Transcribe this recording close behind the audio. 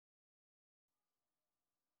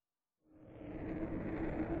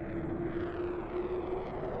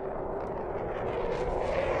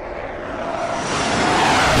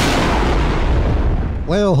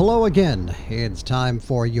Well, hello again. It's time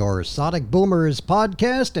for your Sonic Boomers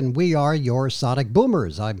podcast, and we are your Sonic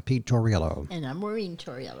Boomers. I'm Pete Torriello. And I'm Maureen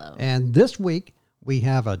Torriello. And this week, we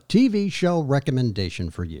have a TV show recommendation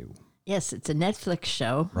for you. Yes, it's a Netflix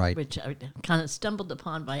show, Right. which I kind of stumbled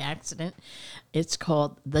upon by accident. It's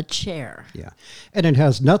called The Chair. Yeah. And it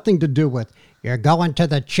has nothing to do with, you're going to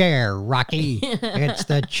the chair, Rocky. It's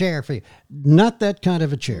the chair for you. Not that kind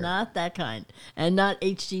of a chair. Not that kind. And not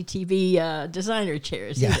HGTV designer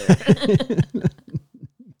chairs Yeah. either.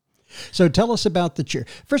 So tell us about the chair.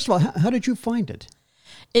 First of all, how did you find it?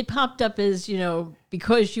 It popped up as,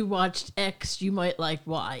 because you watched X, you might like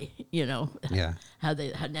Y, Yeah. how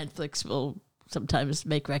Netflix will sometimes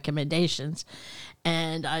make recommendations.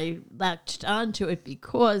 And I latched onto it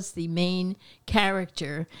because the main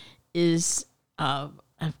character is, I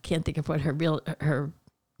can't think of what her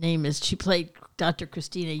name is. She played Dr.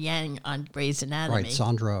 Christina Yang on Grey's Anatomy. Right,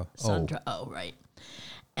 Sandra Oh, right.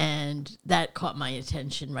 And that caught my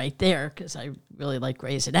attention right there because I really like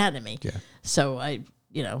Grey's Anatomy. Yeah. So I,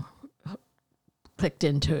 clicked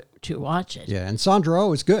in to watch it. Yeah, and Sandra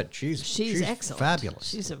Oh is good. She's excellent. Fabulous.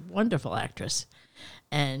 She's a wonderful actress.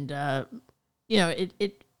 And,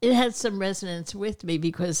 it had some resonance with me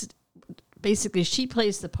because basically she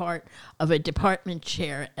plays the part of a department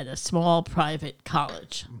chair at a small private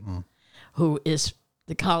college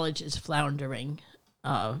the college is floundering.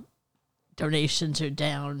 Donations are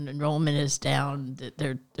down, enrollment is down.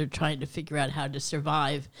 They're trying to figure out how to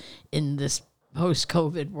survive in this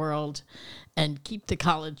post-COVID world and keep the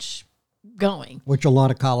college going. Which a lot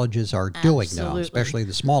of colleges are doing now, Absolutely. especially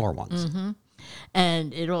the smaller ones. Mm-hmm.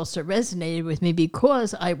 And it also resonated with me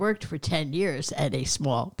because I worked for 10 years at a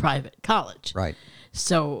small private college. Right.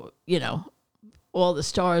 So, all the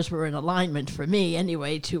stars were in alignment for me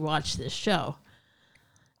anyway to watch this show.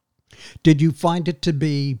 Did you find it to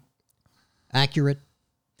be accurate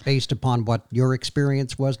based upon what your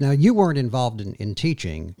experience was? Now, you weren't involved in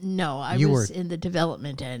teaching. No, I You was were- in the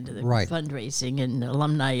development end, the Right. fundraising and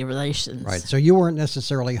alumni relations. Right. So you weren't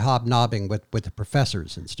necessarily hobnobbing with the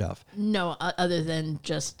professors and stuff. No, other than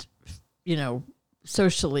just,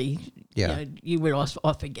 socially, Yeah. you would also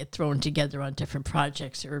often get thrown together on different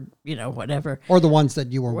projects or, whatever. Or the ones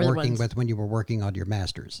that you were Or the working ones- with when you were working on your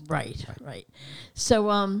master's. Right. So,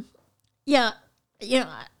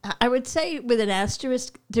 I would say with an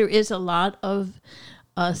asterisk, there is a lot of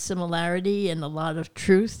similarity and a lot of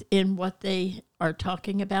truth in what they are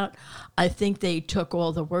talking about. I think they took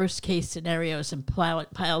all the worst case scenarios and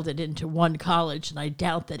piled it into one college, and I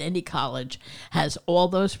doubt that any college has all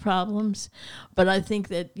those problems. But I think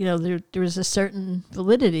that, there is a certain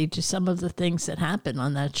validity to some of the things that happen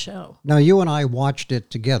on that show. Now, you and I watched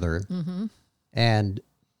it together, Mm-hmm. and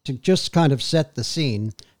to just kind of set the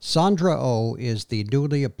scene, Sandra Oh is the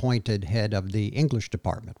newly appointed head of the English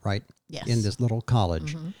department, right? Yes. In this little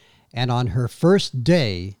college. Mm-hmm. And on her first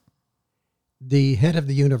day, the head of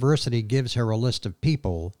the university gives her a list of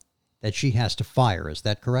people that she has to fire. Is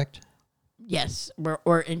that correct? Yes,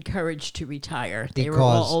 or encouraged to retire. They were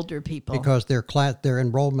all older people. Because their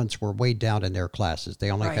enrollments were way down in their classes.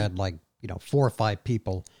 They only Right. had 4 or 5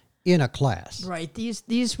 people in a class. Right.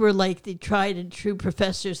 These were like the tried and true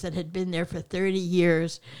professors that had been there for 30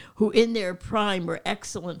 years, who in their prime were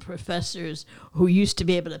excellent professors who used to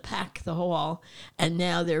be able to pack the hall, and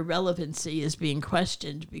now their relevancy is being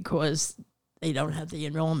questioned because they don't have the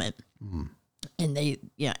enrollment. And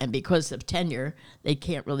and because of tenure, they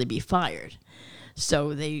can't really be fired.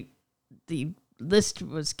 So the list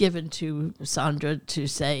was given to Sandra to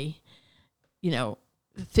say,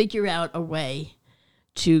 figure out a way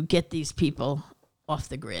to get these people off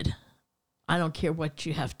the grid. I don't care what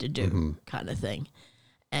you have to do, kind of thing.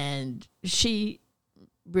 And she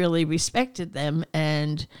really respected them,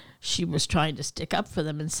 and she was trying to stick up for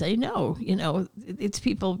them and say, no, it's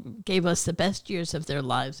people gave us the best years of their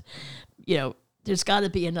lives. There's got to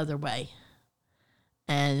be another way.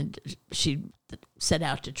 And she set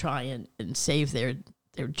out to try and save their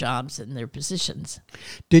jobs and their positions.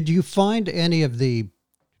 Did you find any of the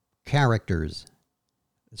characters,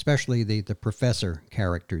 especially the professor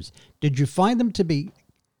characters, did you find them to be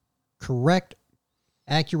correct,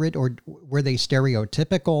 accurate, or were they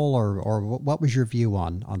stereotypical, or what was your view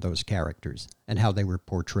on those characters and how they were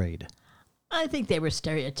portrayed? I think they were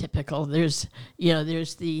stereotypical.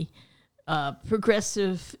 There's the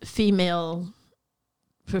progressive female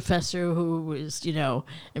professor who was,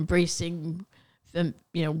 embracing,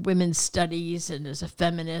 women's studies and is a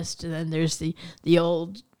feminist. And then there's the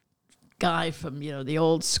old guy from, the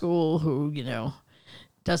old school who,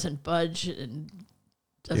 doesn't budge and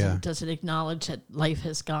doesn't acknowledge that life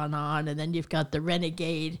has gone on. And then you've got the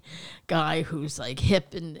renegade guy who's like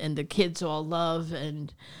hip and the kids all love,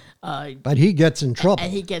 and but he gets in trouble.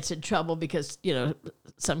 And he gets in trouble because,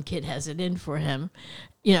 some kid has it in for him.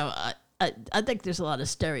 I think there's a lot of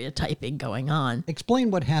stereotyping going on.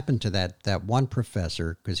 Explain what happened to that one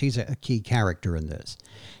professor, because he's a key character in this.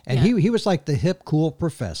 And Yeah. he was like the hip, cool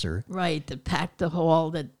professor. Right, that packed the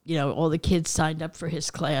hall, that, all the kids signed up for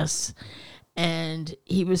his class. And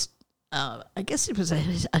he was, I guess it was a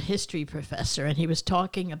history professor, and he was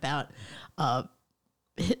talking about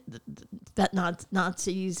that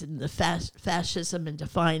Nazis and the fascism and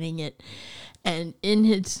defining it. And in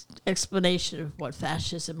his explanation of what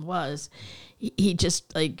fascism was, he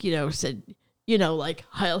just said, like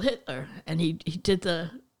Heil Hitler. And he did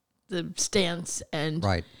the stance, and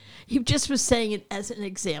Right. he just was saying it as an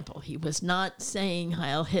example. He was not saying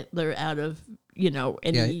Heil Hitler out of, any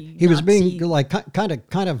Yeah, he was Nazi. being like kind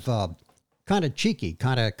of cheeky,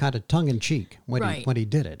 kind of tongue in cheek when he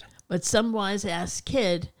did it. But some wise ass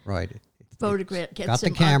kid Right. photograph gets Got the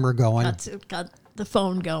him camera going. got the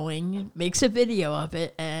phone going, makes a video of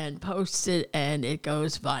it, and posts it, and it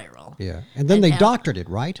goes viral. Yeah, and then And they now- doctored it,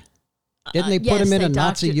 right? Didn't they put Yes, him in they a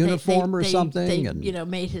Nazi doctored- uniform or they- something? They,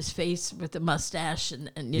 and made his face with the mustache, and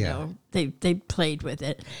Yeah. they played with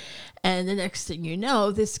it. And the next thing you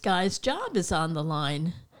know, this guy's job is on the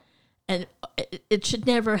line. And it should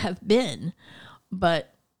never have been.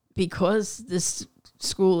 But because this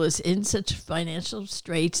school is in such financial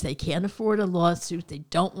straits, they can't afford a lawsuit. They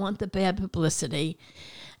don't want the bad publicity.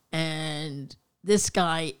 And this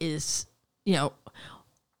guy is,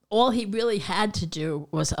 all he really had to do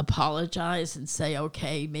was apologize and say,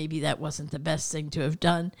 okay, maybe that wasn't the best thing to have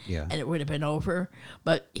done, Yeah. and it would have been over.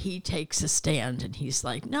 But he takes a stand, and he's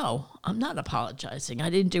like, no, I'm not apologizing. I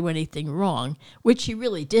didn't do anything wrong, which he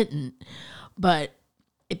really didn't. But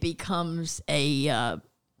it becomes a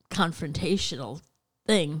confrontational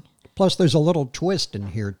thing. plus, there's a little twist in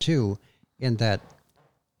here too, in that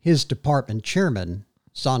his department chairman,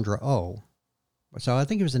 Sandra Oh, so I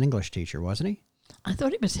think he was an English teacher, wasn't he? I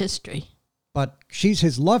thought it was history, But she's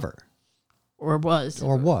his lover, or was.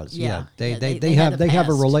 Yeah, Yeah, they had have a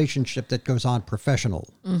past. relationship that goes on professional.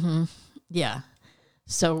 Yeah.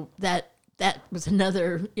 So that was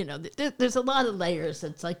another, there's a lot of layers.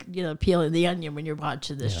 It's like, peeling the onion when you're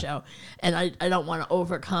watching this show. And I don't want to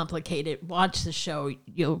overcomplicate it. Watch the show.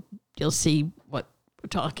 You'll see what we're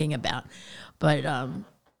talking about. But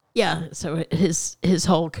so his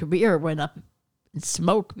whole career went up in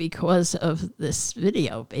smoke because of this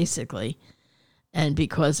video, basically. And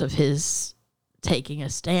because of his taking a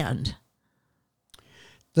stand.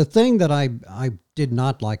 The thing that I did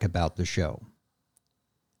not like about the show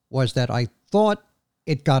was that I thought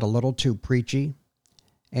it got a little too preachy,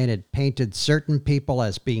 and it painted certain people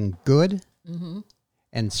as being good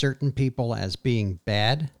and certain people as being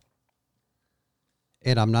bad.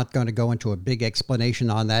 And I'm not going to go into a big explanation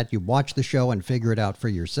on that. You watch the show and figure it out for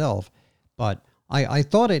yourself. But I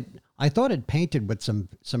thought it painted with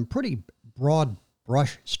some pretty broad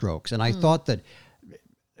brush strokes, and I thought that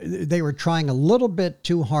they were trying a little bit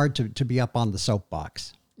too hard to be up on the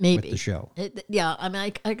soapbox. Maybe with the show.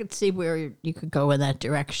 I could see where you could go in that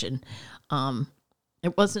direction.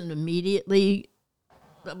 It wasn't immediately.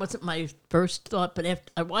 That wasn't my first thought, but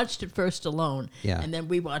after I watched it first alone, and then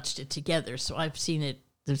we watched it together. So I've seen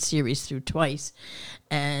the series through twice,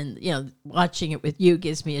 and watching it with you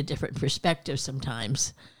gives me a different perspective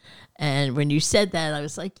sometimes. And when you said that, I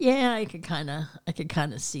was like, yeah, I could kind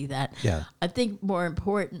of see that. Yeah. I think more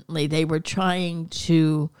importantly, they were trying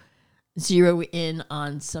to zero in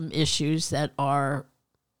on some issues that are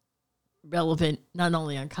relevant not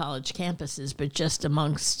only on college campuses, but just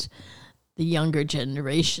amongst the younger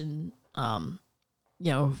generation.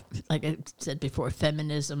 Like I said before,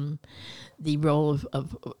 feminism, the role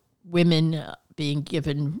of women being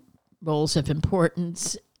given roles of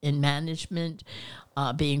importance in management,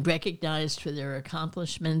 being recognized for their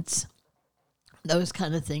accomplishments, those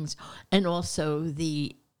kind of things. And also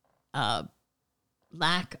the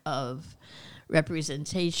lack of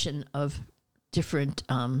representation of different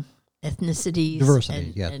ethnicities.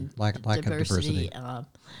 Diversity, and lack of diversity.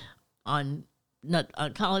 On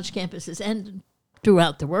college campuses and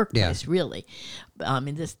throughout the workplace, really. I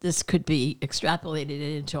mean, this could be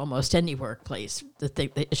extrapolated into almost any workplace,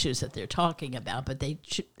 the issues that they're talking about, but they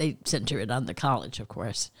center it on the college, of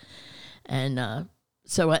course. And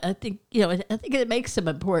so I think, I think it makes some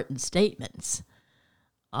important statements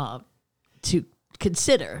to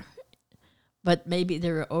consider, but maybe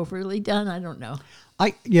they're overly done. I don't know.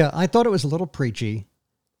 I thought it was a little preachy.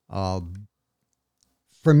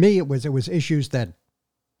 For me, it was issues that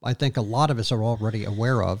I think a lot of us are already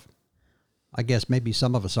aware of. I guess maybe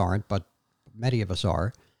some of us aren't, but many of us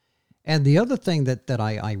are. And the other thing that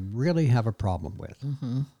I really have a problem with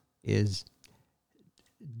is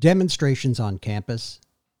demonstrations on campus.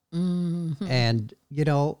 And,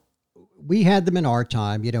 we had them in our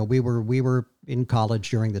time. We were in college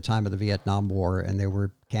during the time of the Vietnam War, and there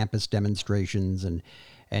were campus demonstrations, and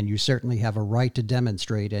you certainly have a right to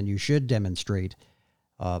demonstrate, and you should demonstrate.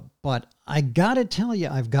 But I got to tell you,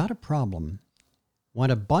 I've got a problem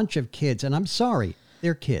when a bunch of kids, and I'm sorry,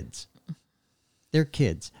 they're kids. They're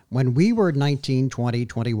kids. When we were 19, 20,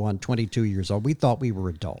 21, 22 years old, we thought we were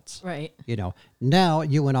adults. Right. Now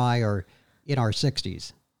you and I are in our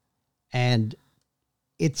 60s. And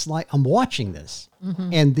it's like I'm watching this.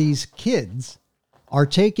 And these kids are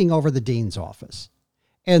taking over the dean's office.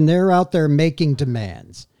 And they're out there making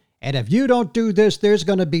demands. And if you don't do this, there's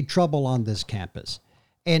going to be trouble on this campus.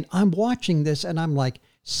 And I'm watching this and I'm like,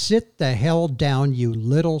 sit the hell down, you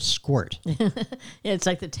little squirt. Yeah, it's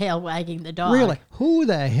like the tail wagging the dog. Really? Who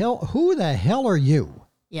the hell are you?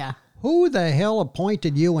 Yeah. Who the hell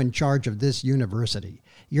appointed you in charge of this university?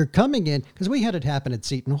 You're coming in, because we had it happen at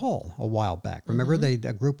Seton Hall a while back. Remember, a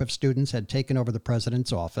group of students had taken over the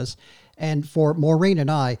president's office. And for Maureen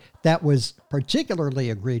and I, that was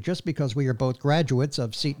particularly egregious because we are both graduates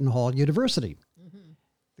of Seton Hall University.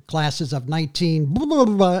 The classes of 19 blah, blah,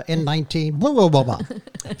 blah, and 19 blah, blah, blah, blah.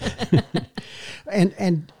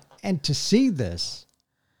 and to see this,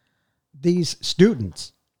 these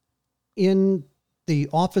students in the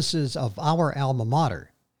offices of our alma mater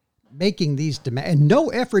making these demands, and no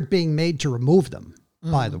effort being made to remove them,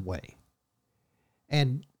 by the way.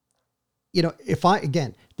 And,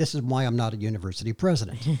 this is why I'm not a university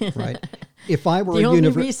president, right? If I were the only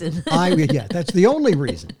reason. That's the only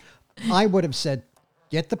reason. I would have said,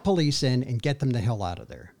 get the police in and get them the hell out of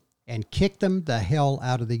there and kick them the hell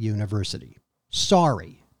out of the university.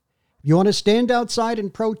 Sorry. You want to stand outside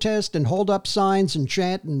and protest and hold up signs and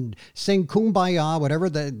chant and sing Kumbaya, whatever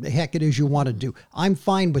the heck it is you want to do. I'm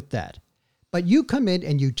fine with that. But you come in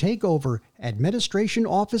and you take over administration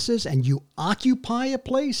offices and you occupy a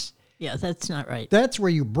place. Yeah, that's not right. That's where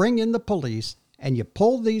you bring in the police and you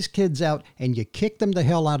pull these kids out and you kick them the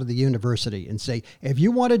hell out of the university and say, if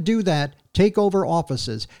you want to do that, take over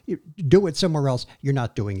offices, do it somewhere else. You're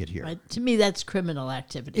not doing it here. Right. To me, that's criminal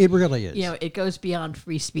activity. It really is. It goes beyond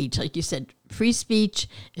free speech. Like you said, free speech,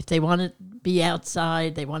 if they want to be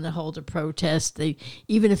outside, they want to hold a protest,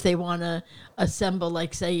 even if they want to assemble,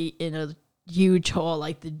 like, say, in a huge hall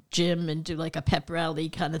like the gym and do like a pep rally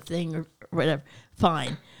kind of thing or whatever,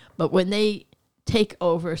 fine. But when they take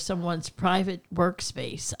over someone's private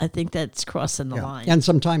workspace, I think that's crossing the line. And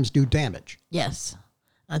sometimes do damage. Yes.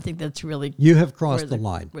 I think that's really... You have crossed the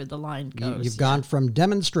line. Where the line goes. You've gone from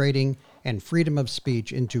demonstrating and freedom of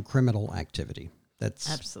speech into criminal activity.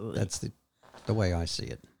 Absolutely. That's the way I see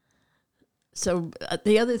it. So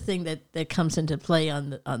the other thing that comes into play on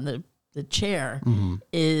the chair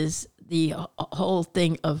is the whole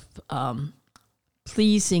thing of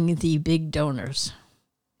pleasing the big donors,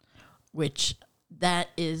 which that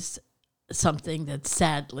is something that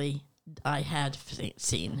sadly I had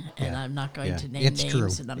seen, and I'm not going to name names, true.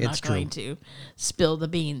 and I'm not going to spill the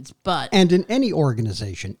beans. And in any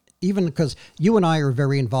organization, even because you and I are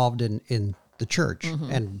very involved in the church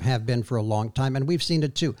and have been for a long time, and we've seen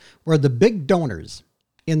it too, where the big donors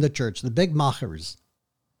in the church, the big machers,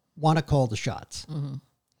 want to call the shots.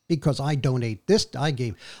 Because I donated this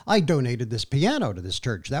piano to this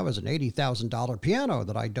church. That was an $80,000 piano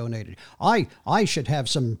that I donated. I should have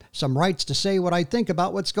some rights to say what I think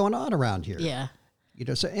about what's going on around here. Yeah.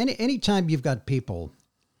 So anytime you've got people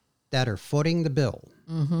that are footing the bill,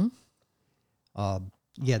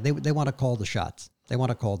 they want to call the shots. They want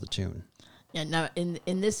to call the tune. Yeah. Now,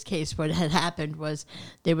 in this case, what had happened was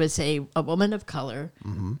there was a woman of color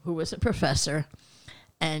who was a professor.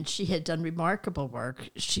 And she had done remarkable work.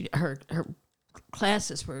 Her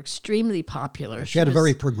classes were extremely popular. She had a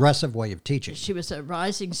very progressive way of teaching. She was a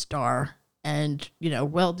rising star and,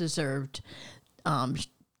 well deserved.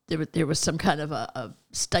 There was some kind of a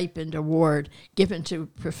stipend award given to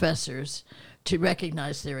professors to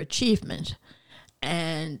recognize their achievement.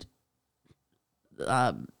 And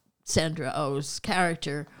Sandra Oh's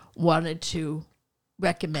character wanted to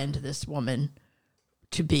recommend this woman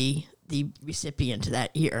to be the recipient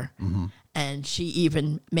that year. And she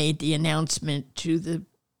even made the announcement to the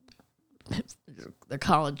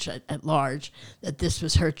college at large that this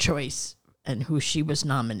was her choice and who she was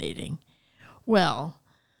nominating. Well,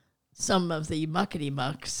 some of the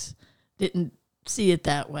muckety-mucks didn't see it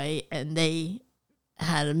that way, and they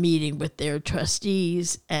had a meeting with their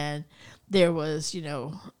trustees, and there was,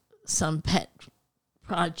 some pet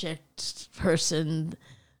project person,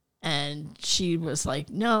 and she was like,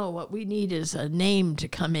 no, what we need is a name to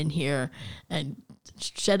come in here and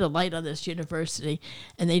shed a light on this university.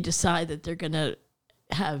 And they decide that they're going to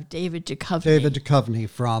have David Duchovny. David Duchovny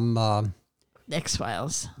from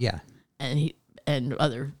X-Files. Yeah. And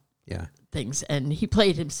other things. And he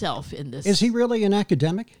played himself in this. Is he really an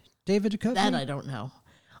academic, David Duchovny? That I don't know.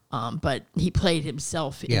 But he played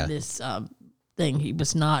himself in this thing. He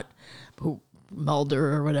was not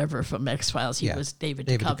Mulder or whatever from X-Files. He was David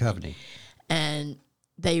Duchovny. And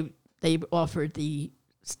they offered the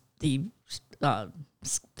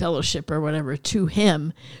fellowship or whatever to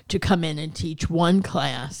him to come in and teach one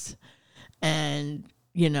class and,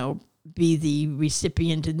 be the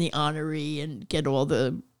recipient and the honoree and get all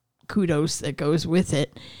the kudos that goes with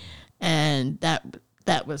it. And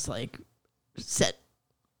that was like set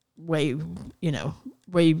way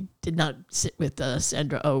did not sit with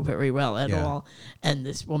Sandra Oh very well at all. And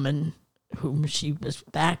this woman whom she was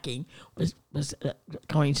backing was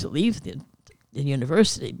going to leave the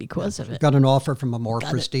university because of it. Got an offer from a more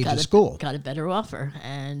prestigious school. Got a better offer.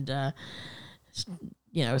 And,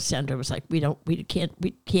 Sandra was like, we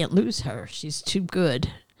can't lose her. She's too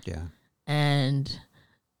good. Yeah. And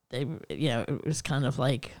they, it was kind of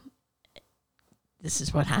like, this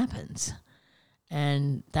is what happens.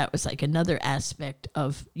 And that was like another aspect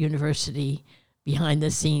of university behind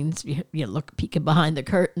the scenes, peeking behind the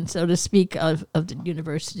curtain, so to speak, of the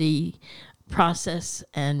university process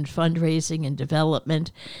and fundraising and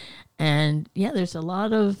development. And there's a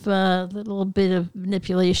lot of little bit of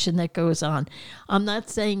manipulation that goes on. I'm not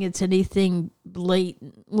saying it's anything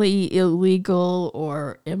blatantly illegal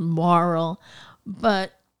or immoral,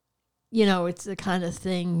 but, it's the kind of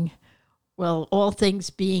thing, well, all things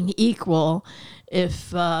being equal, if,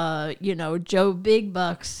 Joe Big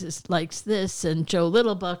Bucks likes this and Joe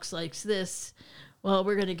Little Bucks likes this, well,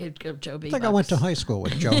 we're going to give Joe Big Bucks. I think I went to high school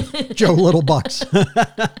with Joe Little Bucks.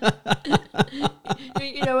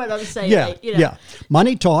 You know what I'm saying? Yeah, right? yeah.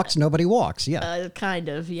 Money talks, nobody walks. Yeah, kind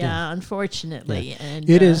of. Yeah, unfortunately, yeah. And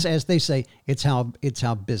it is, as they say, it's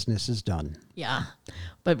how business is done. Yeah,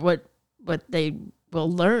 but what they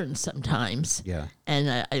will learn sometimes. Yeah,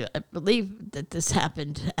 and I believe that this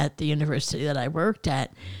happened at the university that I worked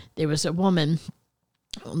at. There was a woman,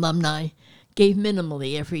 alumni, gave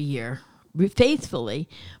minimally every year, faithfully,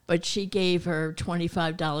 but she gave her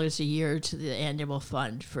 $25 a year to the annual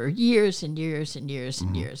fund for years and years and years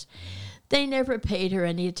and years. They never paid her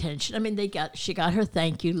any attention. I mean, she got her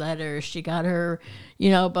thank you letter, she got her,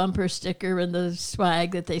 bumper sticker and the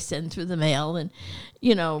swag that they send through the mail, and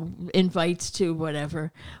invites to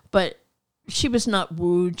whatever. But she was not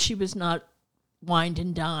wooed. She was not wined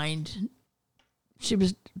and dined. She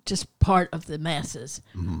was just part of the masses.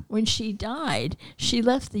 Mm-hmm. When she died, she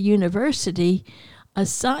left the university a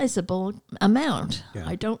sizable amount. Yeah.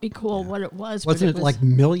 I don't recall what it was. Wasn't it like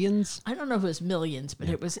millions? I don't know if it was millions, but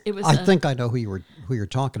it was. I think I know who you're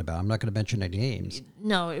talking about. I'm not going to mention any names.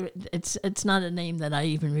 No, it's not a name that I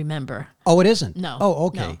even remember. Oh, it isn't? No. Oh,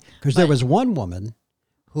 okay. Because there was one woman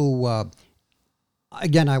who,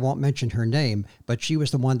 again, I won't mention her name, but she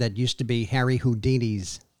was the one that used to be Harry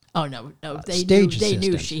Houdini's. Oh no! They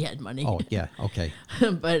knew she had money. Oh yeah, okay.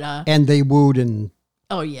 But and they wooed and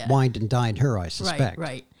wined and dined her, I suspect.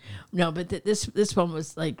 Right. No, but this one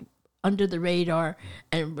was like under the radar,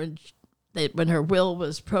 and when her will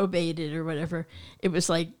was probated or whatever, it was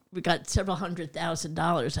like we got several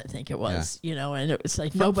 $100,000. I think it was, and it was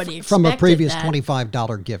like nobody expected from a previous that.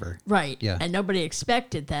 $25 giver. Right. Yeah. And nobody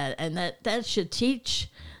expected that, and that should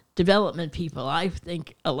teach development people, I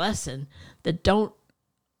think, a lesson that don't.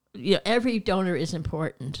 Every donor is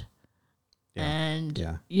important. Yeah.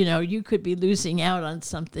 And, you could be losing out on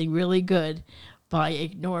something really good by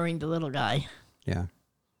ignoring the little guy. Yeah.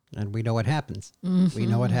 And we know what happens. Mm-hmm. We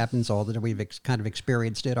know what happens, all that we've kind of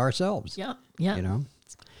experienced it ourselves. Yeah.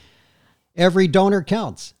 Every donor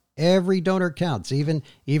counts. Every donor counts, even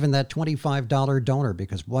that $25 donor,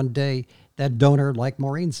 because one day that donor, like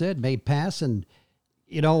Maureen said, may pass and,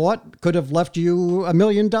 you know what, could have left you $1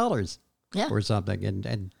 million or something.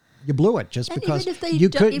 And you blew it just because you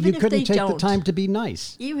couldn't take the time to be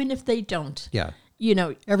nice. Even if they don't. Yeah.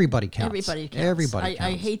 Everybody counts. Everybody counts. Everybody counts.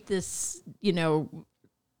 I hate this,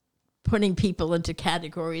 putting people into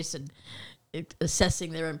categories and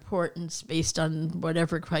assessing their importance based on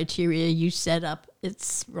whatever criteria you set up.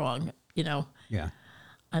 It's wrong, Yeah.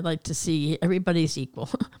 I like to see everybody's equal,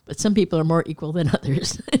 but some people are more equal than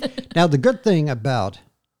others. Now, the good thing about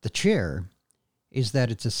The Chair is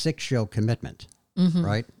that it's a 6-show commitment,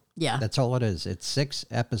 right? Yeah. That's all it is. It's 6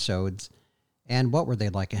 episodes, And what were they,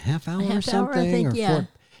 like a half hour or half hour, I something? think, or yeah.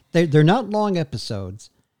 They're not long episodes,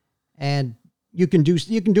 and you can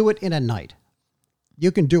do it in a night.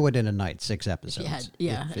 You can do it in a night, 6 episodes.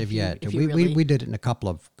 If you had to. We did it in a couple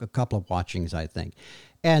of watchings, I think.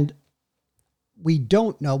 And we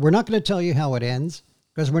don't know. We're not going to tell you how it ends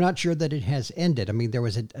because we're not sure that it has ended. I mean, there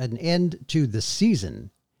was an end to the season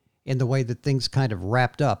in the way that things kind of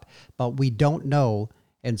wrapped up, but we don't know.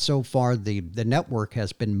 And so far, the network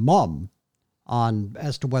has been mum on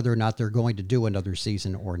as to whether or not they're going to do another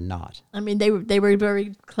season or not. I mean, they were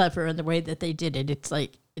very clever in the way that they did it. It's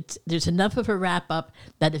like there's enough of a wrap up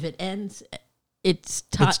that if it ends, it's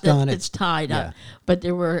done. It's tied up. Yeah. But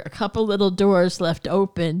there were a couple little doors left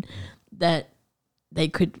open that they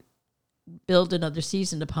could build another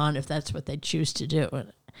season upon if that's what they choose to do.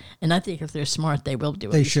 And I think if they're smart, they will do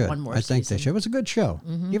at least one more season. I think they should. It was a good show.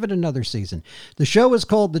 Give it another season. The show is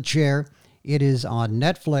called The Chair. It is on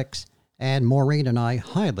Netflix, and Maureen and I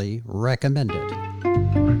highly recommend it.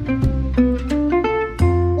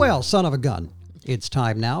 Well, son of a gun, it's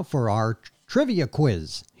time now for our trivia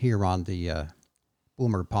quiz here on the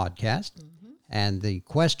Boomer Podcast. And the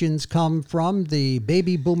questions come from the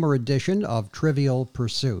Baby Boomer edition of Trivial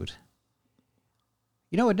Pursuit.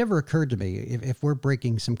 You know, it never occurred to me if we're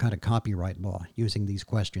breaking some kind of copyright law using these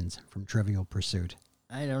questions from Trivial Pursuit.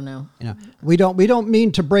 I don't know. You know, we don't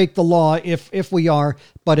mean to break the law if we are,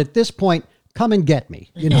 but at this point, come and get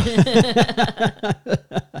me, you know.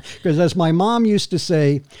 Because as my mom used to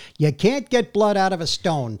say, you can't get blood out of a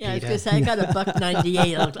stone, Yeah, Peter. I was going to say, I got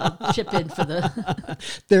 $1.98. I'll chip in for the...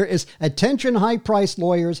 There is, attention high-priced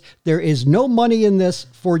lawyers, there is no money in this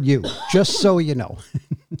for you, just so you know.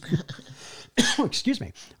 Excuse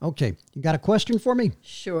me. Okay, you got a question for me?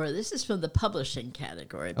 Sure. This is from the publishing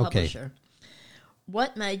category. Okay. Publisher.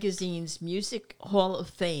 What magazine's Music Hall of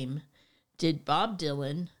Fame did Bob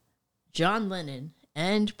Dylan, John Lennon,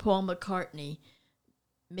 and Paul McCartney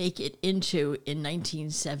make it into in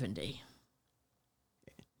 1970?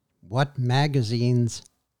 What magazine's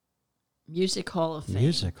Music Hall of Fame.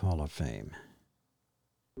 Music Hall of Fame?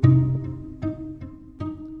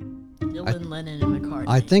 Dylan, Lennon, and McCartney.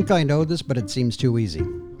 I think I know this, but it seems too easy.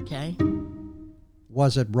 Okay.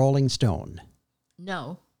 Was it Rolling Stone?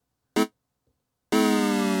 No. Truthfully,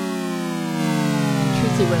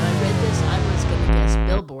 when I read this, I was going to guess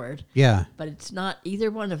Billboard, Yeah. but it's not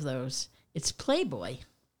either one of those. It's Playboy.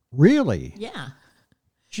 Really? Yeah.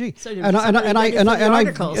 Gee. So did somebody read it from the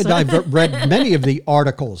articles? I've read many of the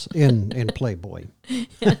articles in Playboy.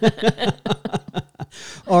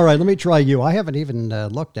 All right, let me try you. I haven't even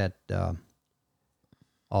looked at...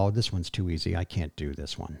 this one's too easy. I can't do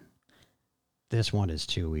this one. This one is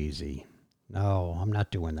too easy. No, I'm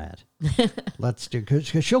not doing that. Let's do...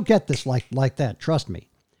 Because she'll get this like that. Trust me.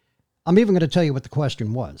 I'm even going to tell you what the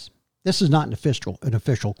question was. This is not an official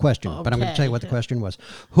question, but I'm going to tell you what the question was.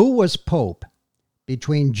 Who was Pope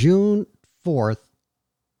between June 4th?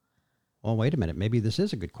 Oh, wait a minute. Maybe this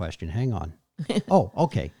is a good question. Hang on. Oh,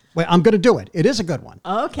 okay. Wait, I'm going to do it. It is a good one.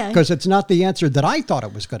 Okay. Because it's not the answer that I thought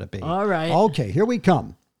it was going to be. All right. Okay, here we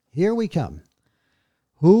come. Here we come.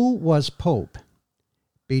 Who was Pope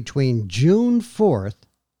between June 4th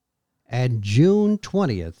and June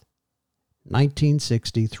 20th,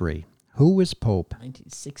 1963? Who was Pope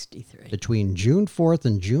 1963. between June 4th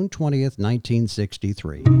and June 20th,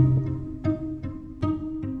 1963?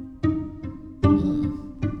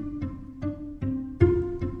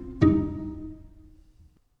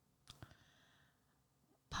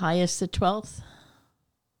 Pius the 12th.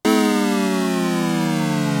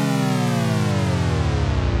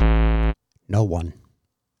 No one.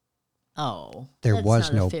 Oh, There that's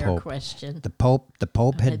was not no a fair Pope. question. The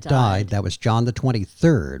Pope had died. That was John the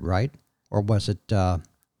 23rd, right? Or was it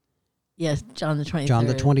Yes, John the 23rd. John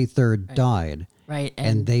the 23rd died? Right,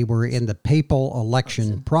 And they were in the papal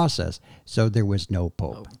election process, so there was no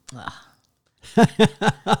Pope.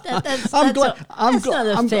 That's not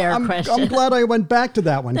a fair question. I'm glad I went back to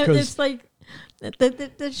that one because It's like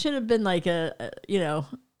that should have been like a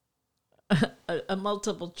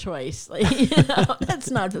multiple choice. Like,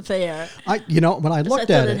 that's not fair. when I looked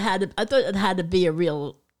at it, I thought it had to be a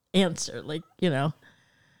real answer. Like,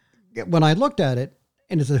 when I looked at it,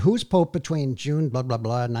 and it said, who's Pope between June, blah, blah,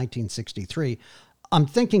 blah, 1963, I'm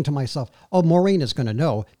thinking to myself, oh, Maureen is going to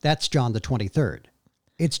know that's John the 23rd.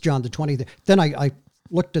 It's John the 23rd. Then I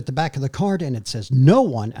looked at the back of the card, and it says no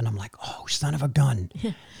one, and I'm like, oh, son of a gun.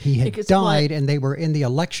 He had died, and they were in the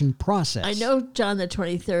election process. I know John the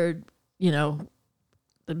 23rd, the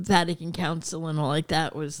Vatican Council and all like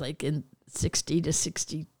that was like in 60 to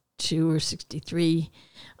 62 or 63.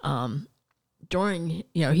 During,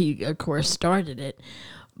 he, of course, started it.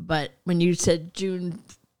 But when you said June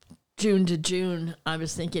to June, I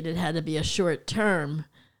was thinking it had to be a short term,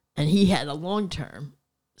 and he had a long term.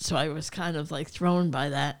 So I was kind of like thrown by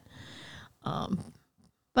that.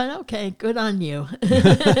 But okay, good on you.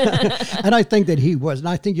 And I think that he was, and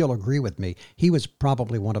I think you'll agree with me, he was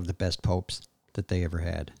probably one of the best popes that they ever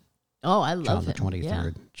had. Oh, I love John the him.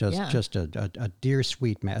 23rd. Yeah. Just a dear,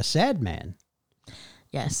 sweet man, a sad man.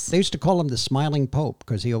 Yes. They used to call him the smiling pope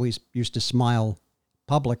because he always used to smile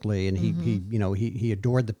publicly, and he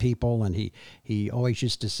adored the people, and he always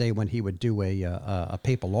used to say when he would do a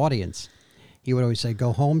papal audience, he would always say,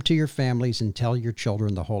 "Go home to your families and tell your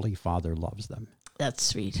children the Holy Father loves them." That's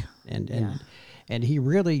sweet. And he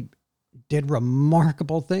really did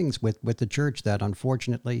remarkable things with the church that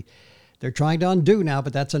unfortunately they're trying to undo now,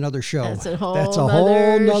 but that's another show. That's a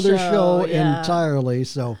whole nother show yeah. entirely.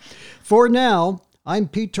 So for now, I'm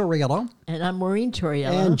Pete Torriello. And I'm Maureen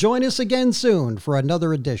Torriello. And join us again soon for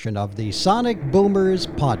another edition of the Sonic Boomers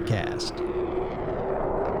Podcast.